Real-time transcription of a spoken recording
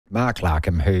Mark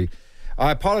Larkham, who...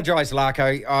 I apologise,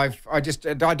 Larko.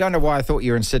 I don't know why I thought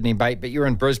you were in Sydney, mate, but you're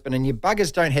in Brisbane and you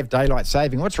buggers don't have daylight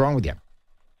saving. What's wrong with you?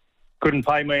 Couldn't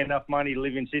pay me enough money to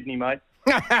live in Sydney, mate.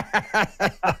 Are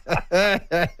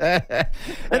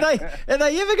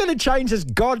they ever going to change this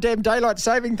goddamn daylight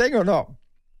saving thing or not?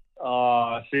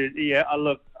 Oh, yeah.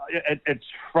 Look, it's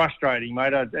frustrating,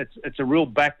 mate. It's a real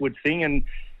backward thing, and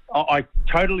I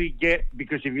totally get,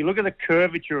 because if you look at the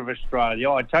curvature of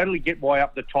Australia, I totally get why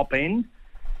up the top end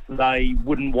they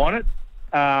wouldn't want it.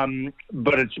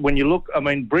 But it's when you look, I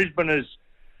mean, Brisbane is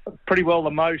pretty well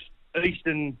the most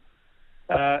eastern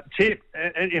tip.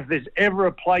 If there's ever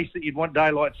a place that you'd want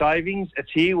daylight savings,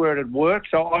 it's here where it'd work.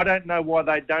 So I don't know why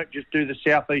they don't just do the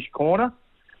southeast corner.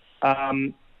 I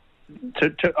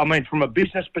mean, from a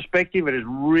business perspective, it is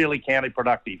really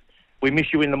counterproductive. We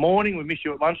miss you in the morning, we miss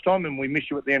you at lunchtime, and we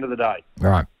miss you at the end of the day.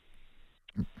 Right.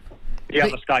 The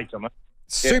other states, I mean.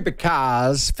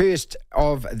 Supercars, first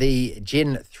of the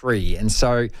Gen 3. And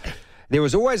so there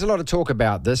was always a lot of talk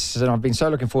about this, and I've been so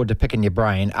looking forward to picking your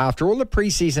brain. After all the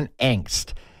pre-season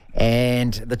angst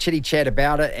and the chitty chat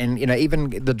about it, and, you know, even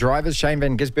the drivers, Shane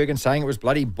van Gisbergen, saying it was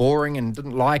bloody boring and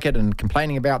didn't like it and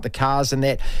complaining about the cars and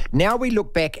that. Now we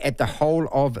look back at the whole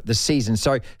of the season.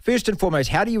 So first and foremost,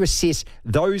 how do you assess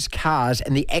those cars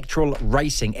and the actual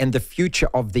racing and the future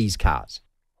of these cars?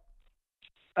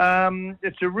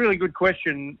 It's a really good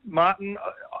question, Martin.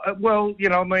 Well, you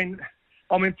know, I mean,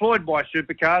 I'm employed by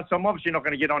Supercars, so I'm obviously not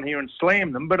going to get on here and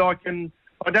slam them, but I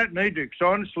don't need to, because I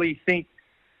honestly think,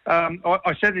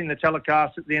 I said it in the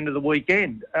telecast at the end of the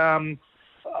weekend,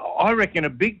 I reckon a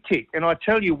big tick, and I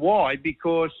tell you why,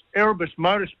 because Erebus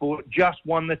Motorsport just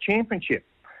won the championship.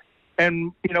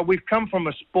 And, you know, we've come from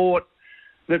a sport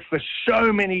that for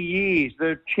so many years,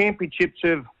 the championships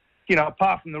have, you know,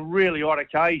 apart from the really odd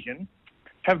occasion,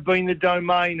 have been the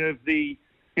domain of the,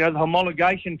 you know, the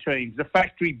homologation teams, the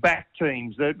factory-back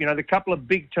teams, the couple of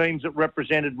big teams that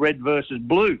represented red versus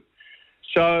blue.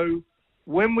 So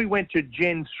when we went to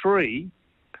Gen 3,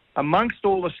 amongst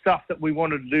all the stuff that we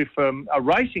wanted to do from a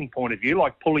racing point of view,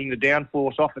 like pulling the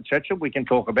downforce off, etc., we can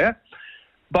talk about,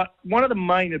 but one of the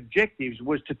main objectives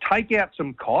was to take out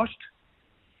some cost,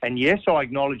 and yes, I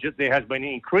acknowledge that there has been an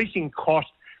increasing cost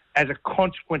as a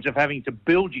consequence of having to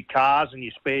build your cars and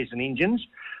your spares and engines.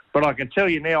 But I can tell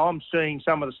you now, I'm seeing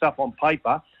some of the stuff on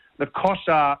paper. The costs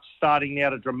are starting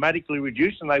now to dramatically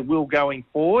reduce, and they will going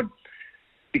forward,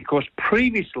 because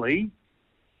previously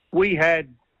we had,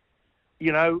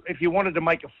 you know, if you wanted to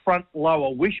make a front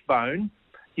lower wishbone,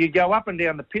 you'd go up and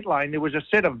down the pit lane. There was a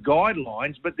set of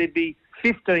guidelines, but there'd be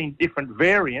 15 different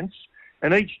variants,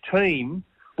 and each team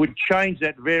would change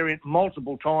that variant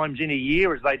multiple times in a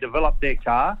year as they develop their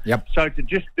car. Yep. So to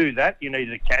just do that, you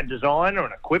needed a CAD designer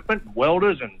and equipment,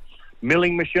 welders and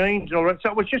milling machines and all that. So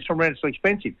it was just horrendously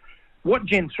expensive. What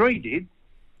Gen 3 did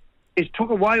is took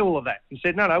away all of that and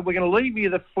said, no, we're going to leave you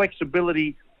the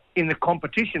flexibility in the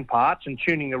competition parts and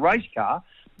tuning the race car,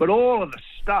 but all of the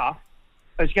stuff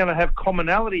is going to have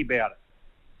commonality about it.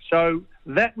 So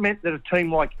that meant that a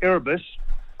team like Erebus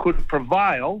could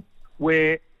prevail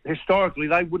where historically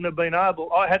they wouldn't have been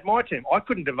able. I had my team. I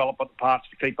couldn't develop the parts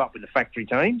to keep up with the factory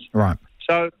teams. Right.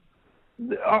 So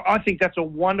I think that's a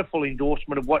wonderful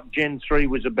endorsement of what Gen 3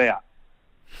 was about.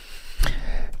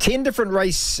 10 different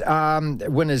race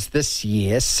winners this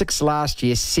year, 6 last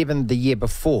year, 7 the year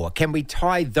before. Can we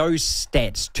tie those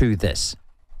stats to this?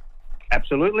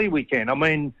 Absolutely we can. I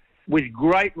mean, with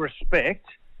great respect,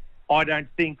 I don't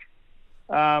think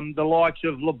the likes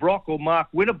of LeBrock or Mark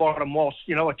Winterbottom, whilst,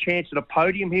 you know, a chance at a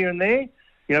podium here and there,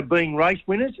 you know, being race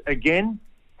winners, again,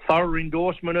 thorough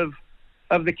endorsement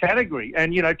of the category.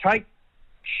 And, you know, take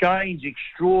Shane van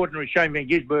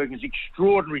Gisbergen's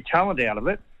extraordinary talent out of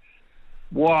it.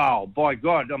 Wow, by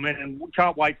God. I mean, and we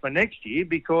can't wait for next year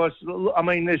because, I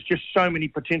mean, there's just so many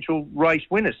potential race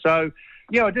winners. So,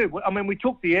 yeah, I do. I mean, we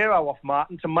took the aero off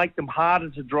Martin to make them harder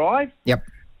to drive. Yep.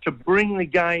 To bring the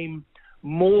game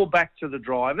more back to the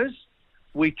drivers.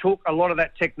 We took a lot of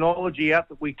that technology out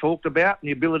that we talked about and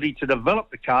the ability to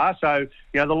develop the car. So,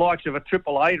 you know, the likes of a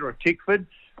 888 or a Tickford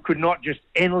could not just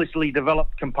endlessly develop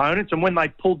components. And when they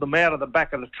pulled them out of the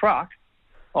back of the truck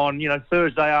on, you know,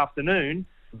 Thursday afternoon,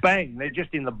 bang, they're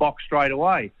just in the box straight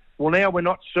away. Well, now we're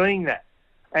not seeing that.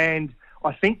 And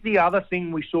I think the other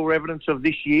thing we saw evidence of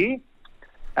this year,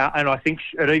 and I think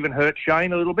it even hurt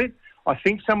Shane a little bit, I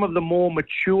think some of the more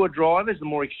mature drivers, the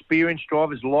more experienced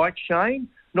drivers like Shane,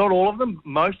 not all of them,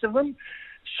 most of them,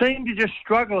 seem to just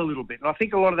struggle a little bit. And I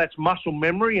think a lot of that's muscle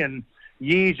memory and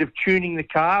years of tuning the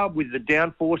car with the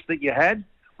downforce that you had,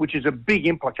 which is a big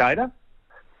implicator,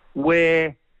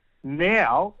 where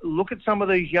now look at some of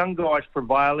these young guys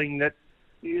prevailing that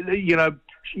you know,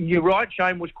 you're right,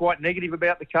 Shane was quite negative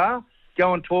about the car.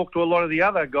 Go and talk to a lot of the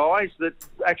other guys that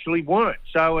actually weren't.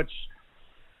 So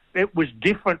it was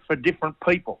different for different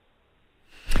people.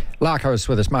 Larko is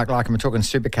with us, Mark Larkham. We're talking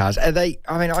supercars.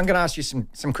 I'm going to ask you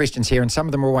some questions here, and some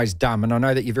of them are always dumb, and I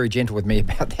know that you're very gentle with me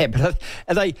about that, but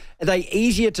are they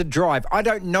easier to drive? I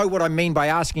don't know what I mean by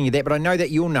asking you that, but I know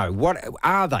that you'll know. What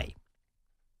are they?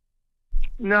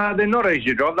 No, they're not easy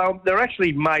to drive. They're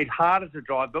actually made harder to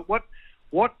drive, but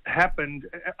what happened,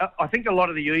 I think a lot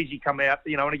of the easy come out,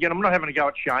 you know, and again, I'm not having to go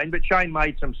at Shane, but Shane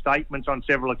made some statements on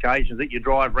several occasions that you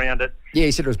drive around it. Yeah,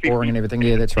 he said it was boring and everything.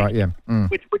 Yeah, that's right, yeah.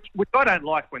 Which I don't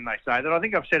like when they say that. I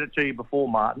think I've said it to you before,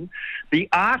 Martin. The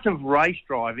art of race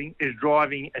driving is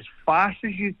driving as fast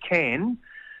as you can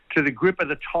to the grip of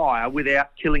the tyre without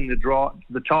killing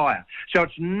the tyre. So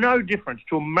it's no difference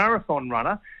to a marathon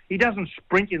runner. He doesn't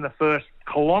sprint in the first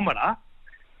kilometre.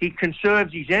 He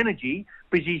conserves his energy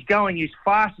because he's going as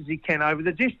fast as he can over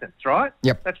the distance, right?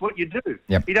 Yep. That's what you do.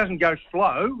 Yep. He doesn't go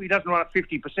slow. He doesn't run at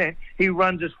 50%. He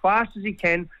runs as fast as he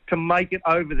can to make it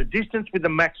over the distance with the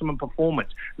maximum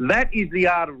performance. That is the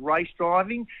art of race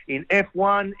driving in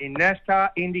F1, in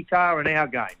NASCAR, IndyCar, and our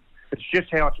game. It's just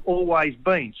how it's always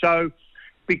been. So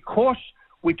because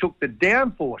we took the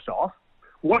downforce off,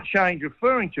 what Shane's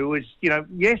referring to is, you know,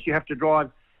 yes, you have to drive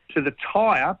to the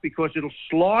tyre because it'll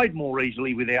slide more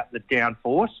easily without the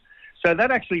downforce. So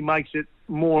that actually makes it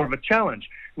more of a challenge.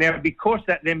 Now, because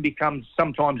that then becomes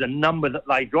sometimes a number that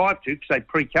they drive to because they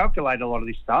pre-calculate a lot of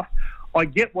this stuff, I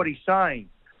get what he's saying.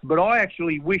 But I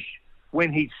actually wish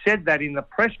when he said that in the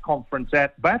press conference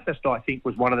at Bathurst, I think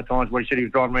was one of the times where he said he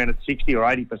was driving around at 60 or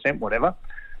 80%, whatever,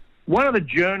 one of the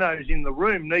journos in the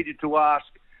room needed to ask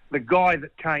the guy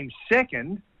that came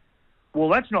second, well,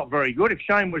 that's not very good. If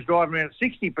Shane was driving around at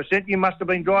 60%, you must have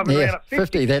been driving around at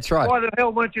 50. That's right. Why the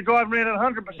hell weren't you driving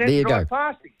around at 100% there you drive go.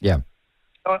 past him? Yeah.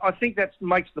 I think that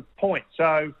makes the point.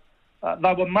 So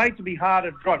they were made to be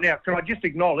harder to drive. Now, can I just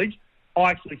acknowledge,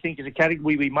 I actually think as a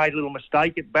category we made a little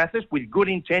mistake at Bathurst with good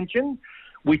intention.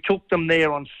 We took them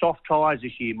there on soft tyres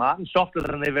this year, Martin, softer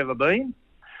than they've ever been,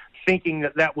 thinking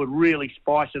that would really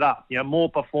spice it up, you know, more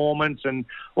performance and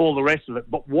all the rest of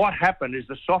it. But what happened is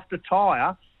the softer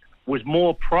tyre was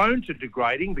more prone to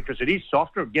degrading because it is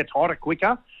softer, it gets hotter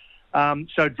quicker.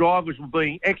 So drivers were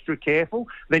being extra careful.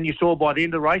 Then you saw by the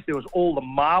end of the race there was all the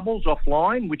marbles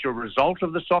offline, which are a result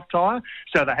of the soft tyre.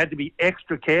 So they had to be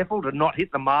extra careful to not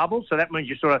hit the marbles. So that means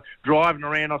you're sort of driving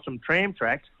around on some tram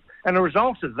tracks. And the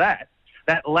result of that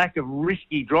lack of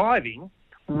risky driving,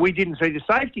 we didn't see the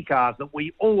safety cars that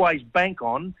we always bank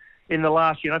on in the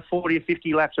last, 40 or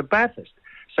 50 laps of Bathurst.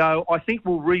 So I think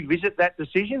we'll revisit that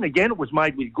decision. Again, it was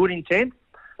made with good intent,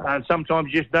 and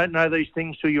sometimes you just don't know these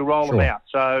things till you roll them out.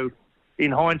 So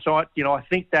in hindsight, I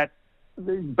think that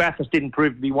Bathurst didn't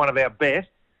prove to be one of our best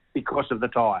because of the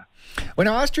tyre. When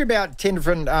I asked you about 10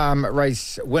 different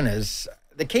race winners,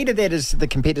 the key to that is the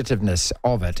competitiveness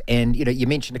of it. And, you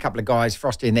mentioned a couple of guys,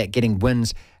 Frosty and that, getting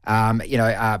wins.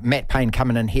 Matt Payne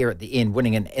coming in here at the end,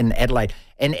 winning in Adelaide.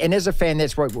 And as a fan,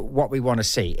 that's what we want to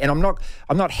see. And I'm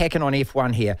not hacking on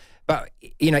F1 here, but,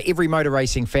 every motor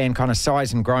racing fan kind of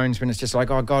sighs and groans when it's just like,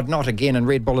 oh, God, not again. And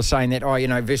Red Bull is saying that,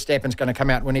 Verstappen's going to come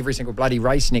out and win every single bloody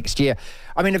race next year.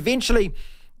 I mean, eventually,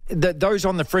 those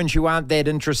on the fringe who aren't that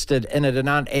interested in it and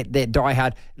aren't that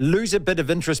diehard lose a bit of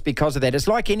interest because of that. It's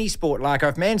like any sport. Like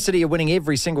if Man City are winning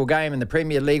every single game in the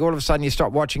Premier League, all of a sudden you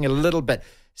stop watching it a little bit.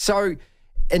 So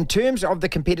in terms of the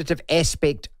competitive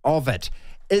aspect of it,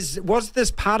 was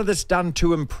this part of this done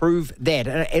to improve that?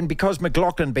 And because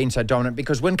McLaughlin had been so dominant,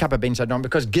 because Whincup had been so dominant,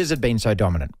 because Giz had been so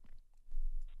dominant?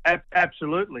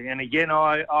 Absolutely. And again,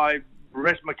 I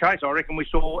rest my case. I reckon we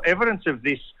saw evidence of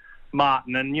this,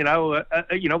 Martin, and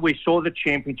we saw the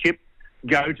championship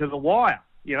go to the wire.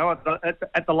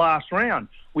 At the last round,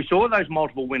 we saw those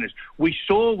multiple winners. We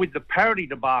saw with the parity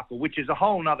debacle, which is a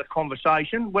whole other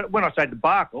conversation. When I say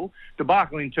debacle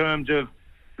in terms of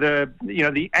the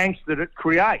angst that it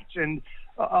creates. And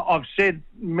I've said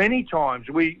many times,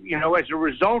 as a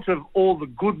result of all the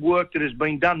good work that has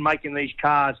been done making these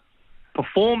cars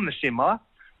perform the similar,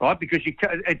 right? Because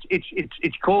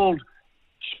it's called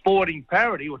sporting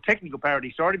parity or technical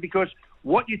parity, because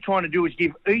what you're trying to do is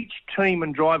give each team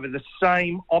and driver the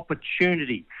same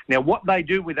opportunity. Now, what they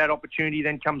do with that opportunity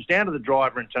then comes down to the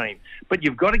driver and team, but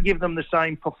you've got to give them the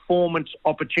same performance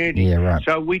opportunity. Yeah, right.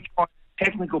 So we try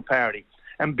technical parity.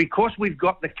 And because we've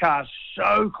got the cars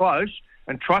so close,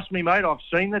 and trust me, mate, I've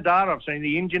seen the data, I've seen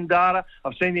the engine data,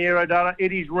 I've seen the aero data,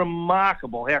 it is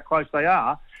remarkable how close they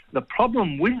are. The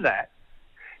problem with that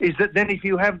is that then if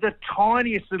you have the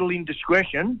tiniest little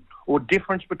indiscretion or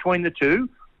difference between the two,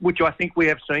 which I think we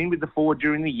have seen with the Ford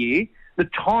during the year, the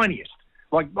tiniest.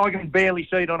 Like, I can barely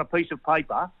see it on a piece of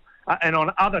paper. And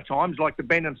on other times, like the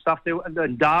Bend and stuff,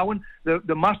 and Darwin,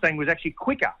 the Mustang was actually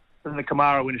quicker than the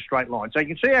Camaro in a straight line. So you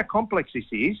can see how complex this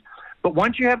is. But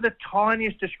once you have the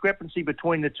tiniest discrepancy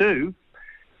between the two,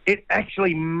 it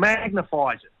actually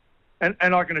magnifies it.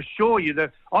 And I can assure you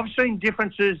that I've seen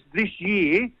differences this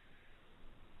year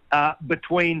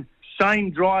between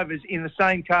same drivers in the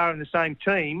same car and the same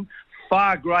team,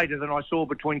 far greater than I saw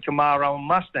between Camaro and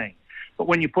Mustang. But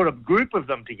when you put a group of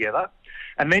them together,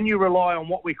 and then you rely on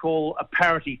what we call a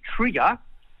parity trigger,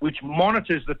 which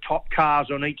monitors the top cars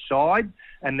on each side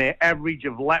and their average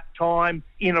of lap time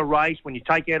in a race when you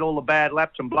take out all the bad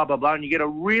laps and blah, blah, blah, and you get a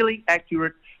really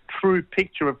accurate, true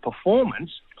picture of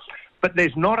performance. But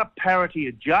there's not a parity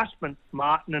adjustment,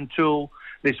 Martin, until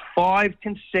there's 5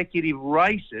 consecutive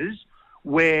races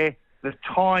where the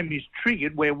time is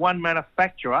triggered, where one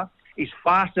manufacturer is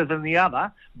faster than the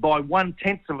other by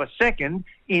 1/10 of a second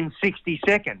in 60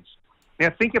 seconds. Now,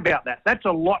 think about that. That's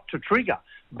a lot to trigger.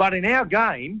 But in our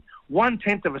game,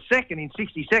 1/10 of a second in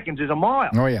 60 seconds is a mile.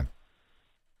 Oh, yeah.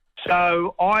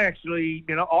 So I actually,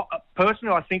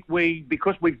 personally, I think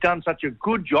because we've done such a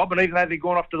good job, and even though they've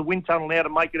gone off to the wind tunnel now to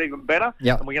make it even better,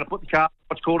 yep. And we're going to put the car,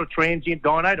 what's called a transient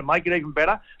dyno, to make it even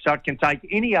better, so it can take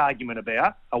any argument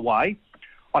away.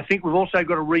 I think we've also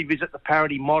got to revisit the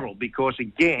parity model because,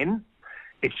 again,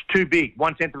 it's too big.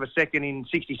 1/10 of a second in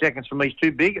 60 seconds for me is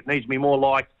too big. It needs to be more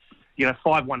like,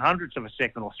 5 100ths of a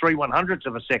second or 3 100ths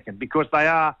of a second because they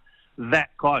are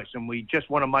that close, and we just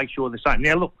want to make sure they're the same.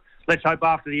 Now, look, let's hope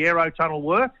after the aero tunnel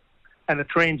work and the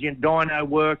transient dyno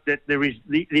work that there is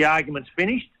the argument's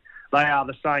finished. They are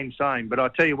the same. But I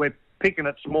tell you, we're picking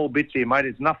at small bits here, mate.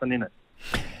 There's nothing in it.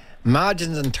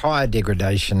 Margins and tyre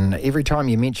degradation. Every time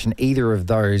you mention either of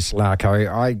those, Larko,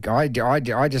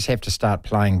 I just have to start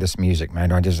playing this music,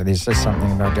 mate. There's just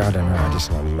something I don't know.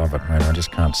 I love it, mate. I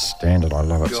just can't stand it. I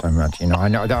love it so much. I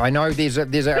know. There's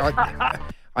a.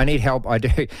 I need help. I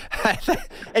do.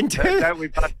 in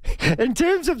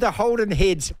terms of the Holden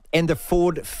Heads and the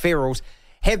Ford Ferrells,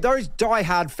 have those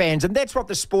die-hard fans, and that's what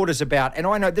the sport is about. And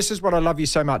I know this is what I love you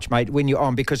so much, mate, when you're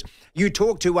on, because you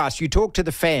talk to us, you talk to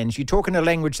the fans, you talk in a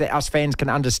language that us fans can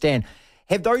understand.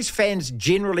 Have those fans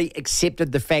generally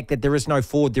accepted the fact that there is no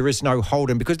Ford, there is no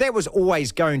Holden? Because that was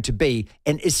always going to be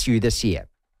an issue this year.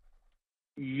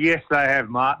 Yes, they have,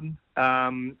 Martin.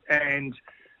 And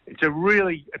it's a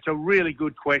really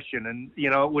good question. And,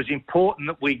 it was important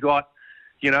that we got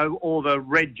all the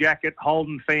red jacket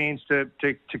Holden fans to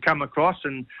come across.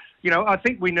 And, I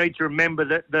think we need to remember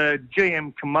that the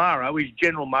GM Camaro is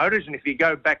General Motors. And if you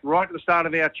go back right to the start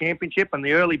of our championship and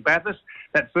the early Bathurst,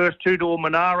 that first two-door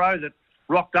Monaro that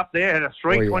rocked up there had a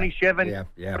 327,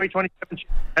 327,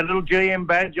 a little GM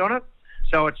badge on it.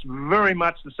 So it's very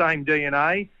much the same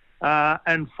DNA.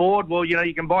 And Ford, well,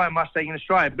 you can buy a Mustang in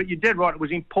Australia. But you're dead right. It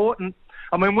was important.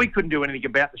 I mean, we couldn't do anything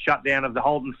about the shutdown of the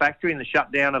Holden factory and the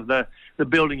shutdown of the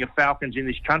building of Falcons in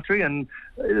this country. And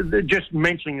just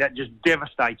mentioning that just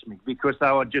devastates me because they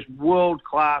were just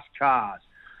world-class cars.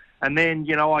 And then,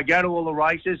 I go to all the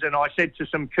races and I said to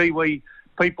some Kiwi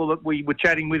people that we were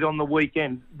chatting with on the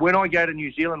weekend, when I go to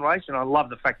New Zealand race, and I love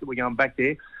the fact that we're going back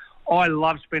there, I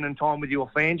love spending time with your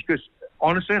fans because,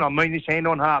 honestly, and I mean this hand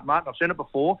on heart, Martin, I've said it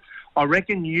before, I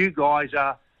reckon you guys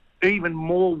are even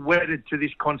more wedded to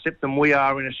this concept than we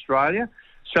are in Australia.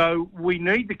 So we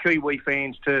need the Kiwi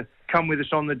fans to come with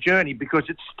us on the journey because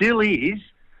it still is,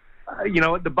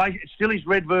 at the base, it still is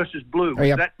red versus blue. Oh,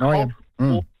 yeah.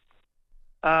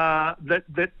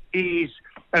 That is,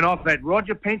 and I've had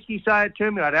Roger Penske say it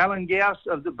to me, I had Alan Gauss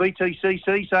of the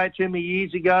BTCC say it to me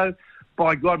years ago.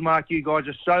 By God, Mark, you guys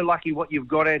are so lucky what you've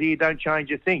got out here. Don't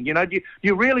change a thing. Do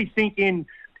you really think in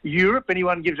Europe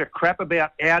anyone gives a crap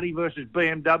about Audi versus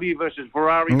BMW versus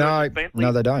Ferrari versus Bentley?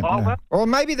 No, they don't. No. Or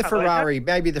maybe the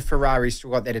Ferrari's still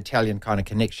got that Italian kind of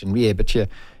connection. Yeah, but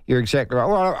you're exactly right.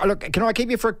 Well, look, can I keep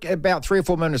you for about 3 or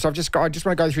 4 minutes? I just want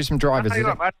to go through some drivers.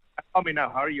 No, mate. I mean, no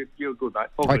hurry. You're good, mate.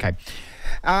 Okay.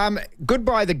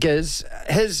 Goodbye, the Giz.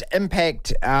 His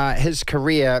impact, his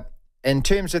career, in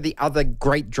terms of the other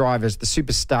great drivers, the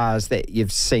superstars that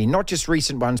you've seen, not just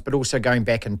recent ones, but also going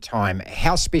back in time,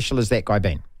 how special has that guy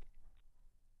been?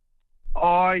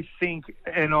 I think,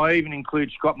 and I even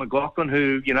include Scott McLaughlin,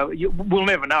 who, we'll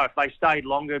never know if they stayed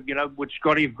longer, would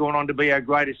Scotty have gone on to be our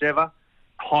greatest ever?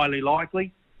 Highly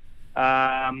likely.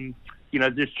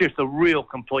 There's just a real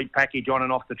complete package on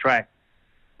and off the track.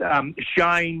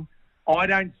 Shane, I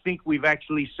don't think we've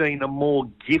actually seen a more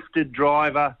gifted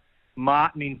driver,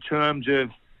 Martin, in terms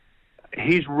of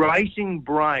his racing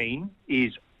brain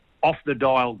is off the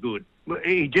dial good.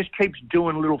 He just keeps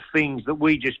doing little things that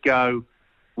we just go,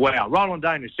 wow. Roland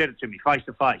Dane has said it to me face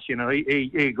to face.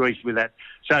 He agrees with that.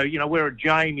 So, where a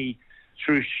Jamie,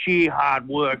 through sheer hard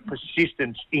work,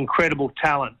 persistence, incredible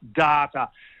talent, data,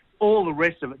 all the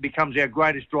rest of it, becomes our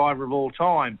greatest driver of all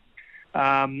time.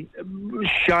 Shane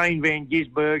van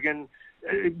Gisbergen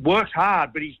works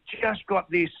hard, but he's just got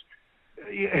this.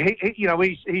 He's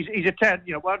a tad.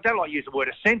 I don't like to use the word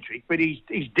eccentric, but he's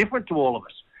different to all of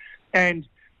us, and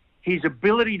his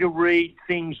ability to read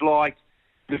things like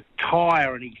the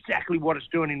tyre and exactly what it's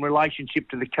doing in relationship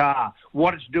to the car,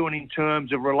 what it's doing in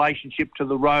terms of relationship to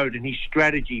the road, and his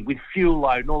strategy with fuel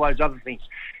load and all those other things.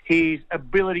 His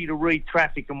ability to read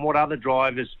traffic and what other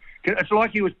drivers. It's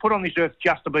like he was put on this earth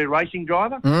just to be a racing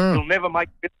driver. He'll never make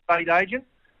a estate agent.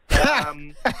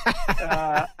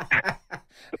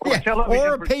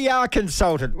 Or a PR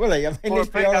consultant, will he? I mean, let's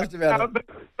be honest about it.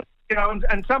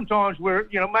 And sometimes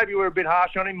maybe we're a bit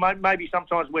harsh on him. Maybe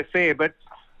sometimes we're fair, but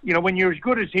when you're as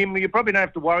good as him, you probably don't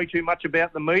have to worry too much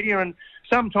about the media. And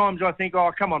sometimes I think,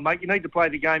 oh, come on, mate, you need to play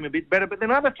the game a bit better. But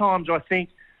then other times I think,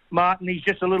 Martin, he's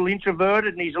just a little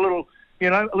introverted and he's a little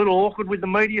awkward with the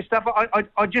media stuff.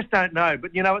 I just don't know.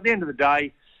 But, at the end of the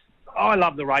day, I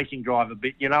love the racing driver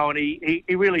bit, and he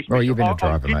really... Well, you've been a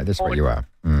driver, mate. That's what you are.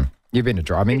 You've been a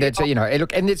driver. I mean, that's,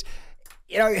 look, and it's...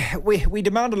 we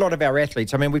demand a lot of our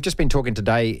athletes. I mean, we've just been talking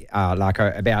today,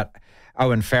 Larko, about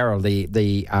Owen Farrell,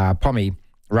 the Pommy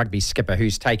rugby skipper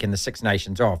who's taken the Six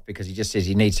Nations off because he just says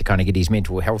he needs to kind of get his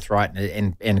mental health right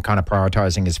and kind of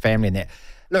prioritising his family and that.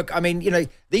 Look, I mean,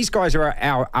 these guys are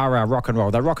our rock and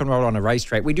roll. They rock and roll on a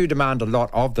racetrack. We do demand a lot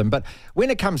of them. But when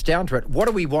it comes down to it, what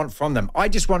do we want from them? I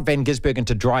just want Van Gisbergen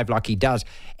to drive like he does.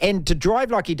 And to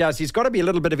drive like he does, there's got to be a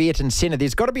little bit of Ayrton Senna.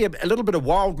 There's got to be a little bit of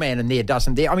wild man in there,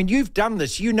 doesn't there? I mean, you've done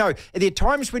this. There are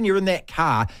times when you're in that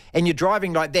car and you're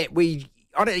driving like that where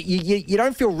you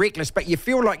don't feel reckless, but you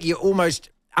feel like you're almost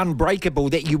unbreakable,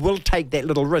 that you will take that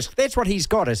little risk. That's what he's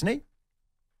got, isn't he?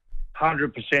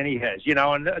 100% he has,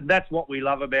 and that's what we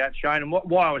love about Shane, and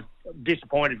why I was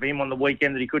disappointed for him on the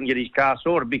weekend that he couldn't get his car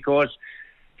sorted, because,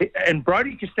 and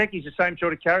Brodie Kostecki is the same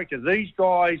sort of character. These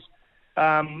guys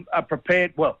are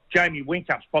prepared. Well, Jamie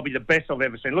Winkup's probably the best I've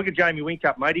ever seen. Look at Jamie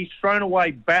Winkup, mate. He's thrown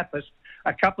away Bathurst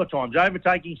a couple of times,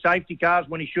 overtaking safety cars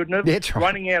when he shouldn't have, that's right.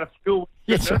 Running out of fuel.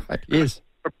 That's right, yes.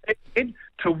 Prepared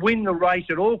to win the race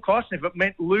at all costs. If it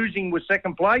meant losing with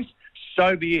second place,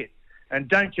 so be it. And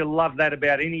don't you love that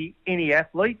about any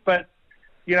athlete? But,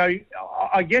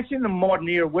 I guess in the modern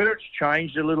era where it's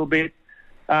changed a little bit,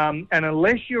 and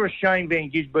unless you're a Shane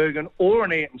van Gisbergen or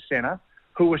an Ayrton Senna,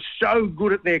 who are so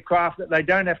good at their craft that they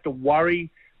don't have to worry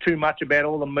too much about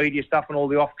all the media stuff and all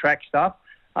the off-track stuff,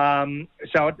 and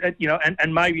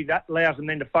maybe that allows them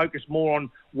then to focus more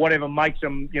on whatever makes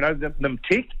them, them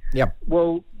tick. Yep.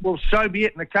 Well, so be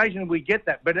it. And occasionally we get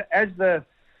that. But as the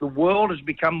world has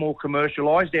become more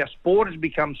commercialised, our sport has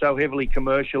become so heavily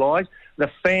commercialised,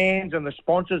 the fans and the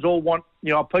sponsors all want,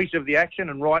 a piece of the action,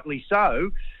 and rightly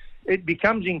so. It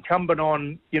becomes incumbent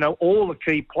on, all the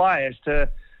key players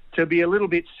to be a little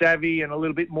bit savvy and a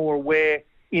little bit more aware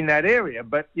in that area.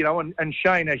 But, and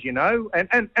Shane, as you know,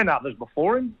 and others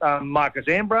before him, Marcus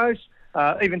Ambrose,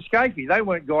 even Scafie, they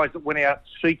weren't guys that went out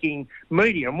seeking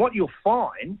media. And what you'll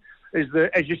find is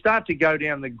that as you start to go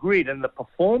down the grid and the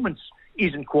performance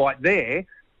isn't quite there,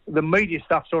 the media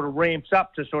stuff sort of ramps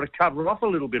up to sort of cover off a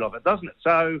little bit of it, doesn't it?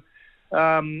 So,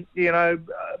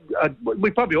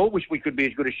 we probably all wish we could be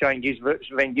as good as Shane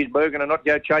van Gisbergen and not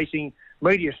go chasing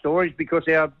media stories, because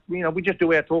we just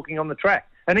do our talking on the track.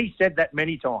 And he said that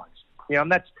many times,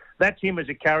 and that's him as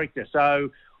a character. So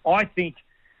I think,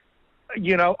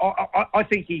 I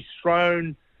think he's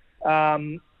thrown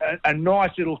a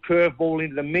nice little curveball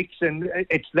into the mix, and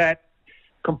it's that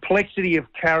complexity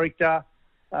of character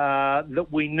that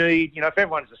we need. If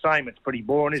everyone's the same, it's pretty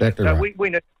boring, isn't exactly it? So right. we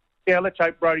need, let's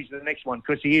hope Brodie's the next one,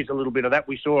 because he is a little bit of that.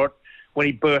 We saw it when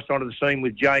he burst onto the scene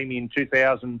with Jamie in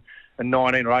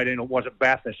 2019 or 18, or was it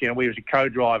Bathurst? We was a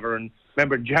co-driver, and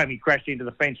remember Jamie crashed into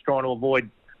the fence trying to avoid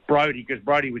Brodie, because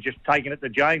Brodie was just taking it to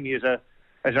Jamie as a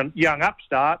young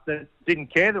upstart that didn't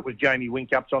care that it was Jamie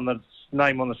Winkup's on the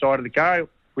name on the side of the car. It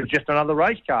was just another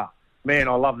race car. Man,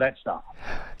 I love that stuff.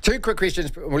 Two quick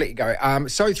questions. We'll let you go.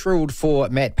 So thrilled for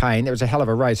Matt Payne. It was a hell of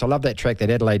a race. I love that track,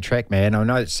 that Adelaide track, man. I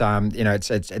know it's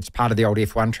it's part of the old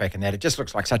F1 track and that. It just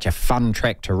looks like such a fun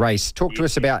track to race. Talk to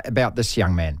us about this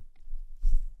young man.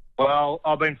 Well,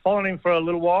 I've been following him for a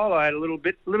little while. I had a little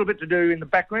bit to do in the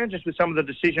background, just with some of the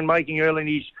decision making early in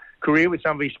his career with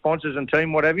some of his sponsors and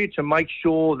team, whatever, to make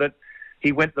sure that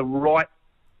he went the right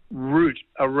route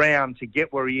around to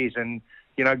get where he is. And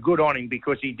good on him,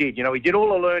 because he did. He did all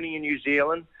the learning in New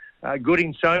Zealand. good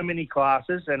in so many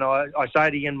classes. And I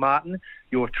say to Ian Martin,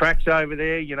 your tracks over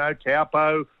there, you know,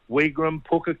 Taupo, Wigram,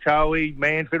 Pukekohe,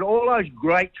 Manford, all those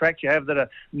great tracks you have that are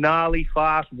gnarly,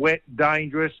 fast, wet,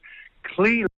 dangerous,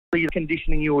 clearly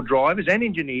conditioning your drivers and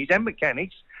engineers and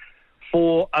mechanics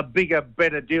for a bigger,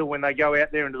 better deal when they go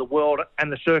out there into the world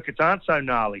and the circuits aren't so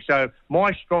gnarly. So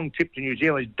my strong tip to New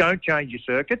Zealand is don't change your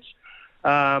circuits,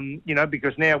 you know,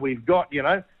 because now we've got, you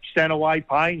know, Stanaway,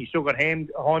 Payne, you still got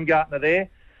Heimgartner there.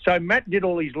 So Matt did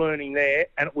all his learning there,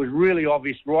 and it was really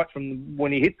obvious right from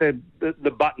when he hit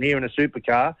the button here in a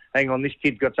supercar, hang on, this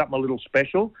kid's got something a little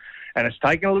special. And it's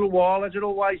taken a little while, as it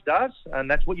always does,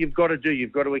 and that's what you've got to do.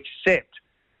 You've got to accept,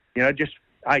 you know, just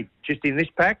in this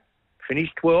pack, finish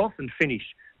 12th and finish.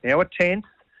 Now a 10th,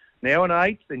 now an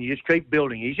 8th, and you just keep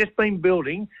building. He's just been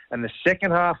building, and the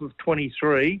second half of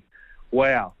 23,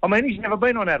 wow. I mean, he's never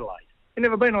been on Adelaide. He's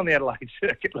never been on the Adelaide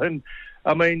circuit. And,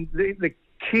 I mean, the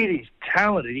kid is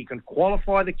talented. He can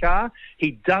qualify the car.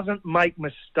 He doesn't make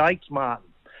mistakes, Martin.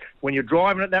 When you're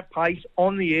driving at that pace,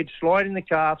 on the edge, sliding the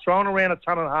car, throwing around a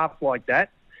ton and a half like that,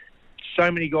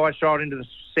 so many guys throw it into the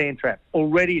sand trap.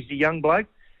 Already as a young bloke,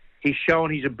 he's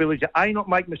shown his ability to, A, not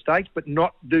make mistakes, but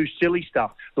not do silly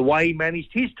stuff. The way he managed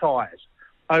his tyres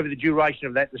over the duration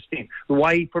of that stint. The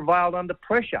way he prevailed under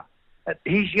pressure at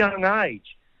his young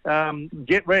age.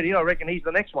 Get ready. I reckon he's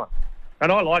the next one.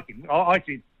 And I like him.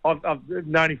 I've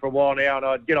known him for a while now, and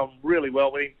I get on really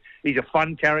well with him. He's a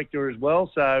fun character as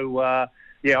well. So,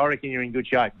 yeah, I reckon you're in good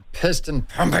shape. Piston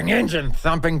pumping, engine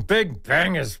thumping, big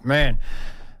bangers, man.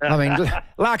 I mean,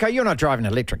 Larko, you're not driving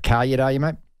an electric car yet, are you,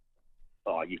 mate?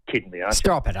 Oh, you're kidding me, aren't you?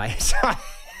 Stop it, eh?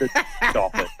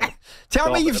 Stop it.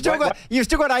 Tell me you've still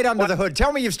got 8 under the hood.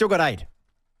 Tell me you've still got 8.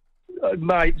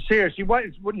 Mate, seriously,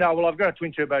 wait. No, well, I've got a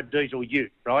twin-turbo diesel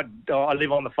ute, right? I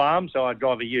live on the farm, so I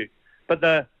drive a ute.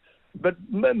 But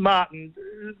Martin,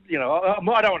 you know,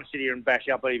 I don't want to sit here and bash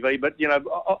up EV, but, you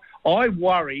know, I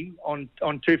worry on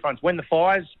two fronts. When the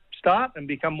fires start and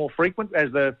become more frequent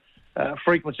as the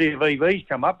frequency of EVs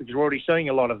come up, because we're already seeing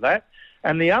a lot of that.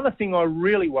 And the other thing I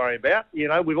really worry about, you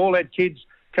know, we've all had kids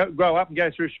grow up and go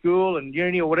through school and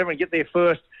uni or whatever and get their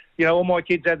first, you know, all my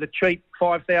kids had the cheap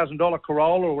 $5,000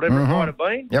 Corolla or whatever it might have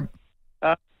been. Yep.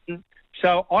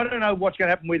 So I don't know what's going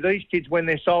to happen with these kids when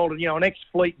they're sold, you know, an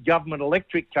ex-fleet government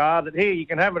electric car that, here, you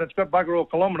can have it, it's got bugger all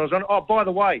kilometres on it. Oh, by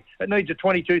the way, it needs a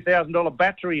 $22,000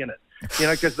 battery in it, you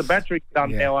know, because the battery's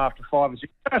done now after 5 or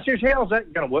 6. Oh, seriously, how's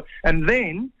that going to work? And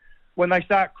then when they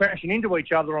start crashing into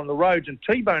each other on the roads and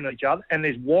T-bone each other, and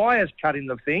there's wires cut in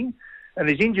the thing, and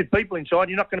there's injured people inside,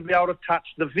 you're not going to be able to touch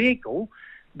the vehicle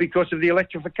because of the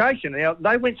electrification. Now,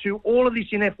 they went through all of this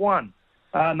in F1.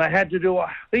 They had to do a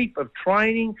heap of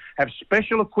training, have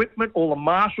special equipment. All the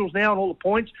marshals now and all the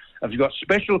points have got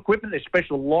special equipment. There's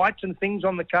special lights and things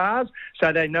on the cars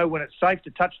so they know when it's safe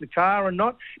to touch the car and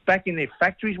not. Back in their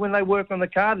factories when they work on the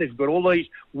car, they've got all these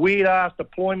weird-ass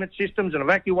deployment systems and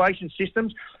evacuation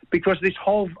systems because of this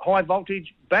whole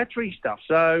high-voltage battery stuff.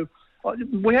 So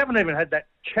we haven't even had that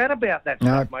chat about that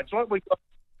stuff, mate. It's like we've got...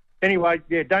 Anyway,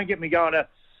 yeah, don't get me going to...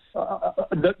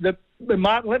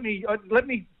 Martin, let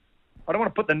me... I don't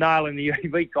want to put the nail in the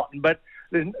EV cotton, but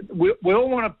we all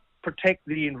want to protect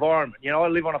the environment. You know, I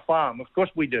live on a farm. Of course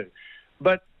we do.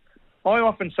 But I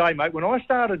often say, mate, when I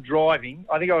started driving,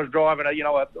 I think I was driving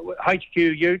a HQ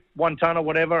ute, 1 tonne or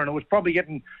whatever, and it was probably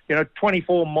getting,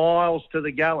 24 miles to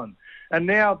the gallon. And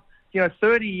now,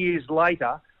 30 years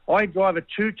later, I drive a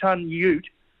 2-tonne ute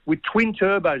with twin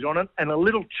turbos on it and a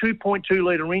little 2.2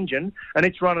 litre engine, and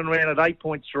it's running around at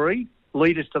 8.3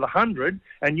 litres to the 100,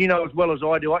 and you know as well as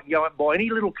I do, I can go out and buy any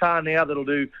little car now that'll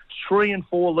do 3 and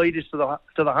 4 litres to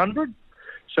the 100.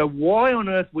 So why on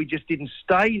earth we just didn't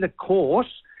stay the course,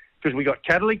 because we got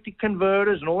catalytic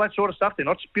converters and all that sort of stuff. They're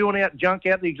not spewing out junk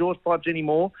out the exhaust pipes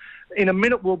anymore. In a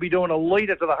minute we'll be doing a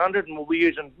litre to the 100 and we'll be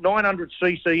using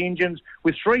 900cc engines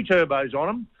with 3 turbos on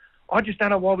them. I just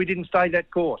don't know why we didn't stay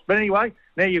that course. But anyway,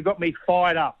 now you've got me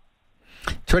fired up.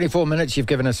 24 minutes you've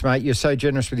given us, mate. You're so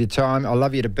generous with your time. I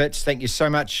love you to bits. Thank you so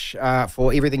much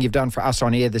for everything you've done for us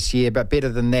on air this year, but better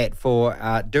than that, for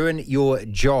doing your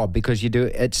job, because you do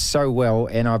it so well.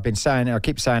 And I've been saying, I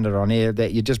keep saying it on air,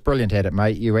 that you're just brilliant at it,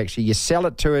 mate. You sell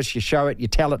it to us, you show it, you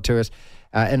tell it to us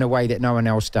in a way that no one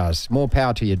else does. More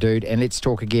power to you, dude, and let's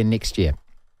talk again next year.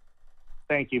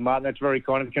 Thank you, Martin. That's very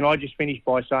kind. Can I just finish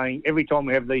by saying every time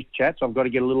we have these chats, I've got to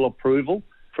get a little approval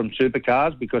from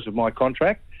Supercars because of my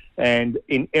contract. And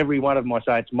in every one of them, I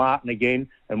say it's Martin again,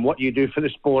 and what you do for the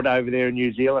sport over there in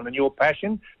New Zealand and your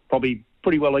passion, probably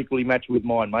pretty well equally matched with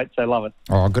mine, mate. So love it.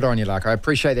 Oh, good on you, Lark. I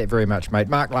appreciate that very much, mate.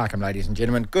 Mark Larkham, ladies and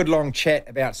gentlemen. Good long chat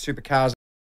about Supercars.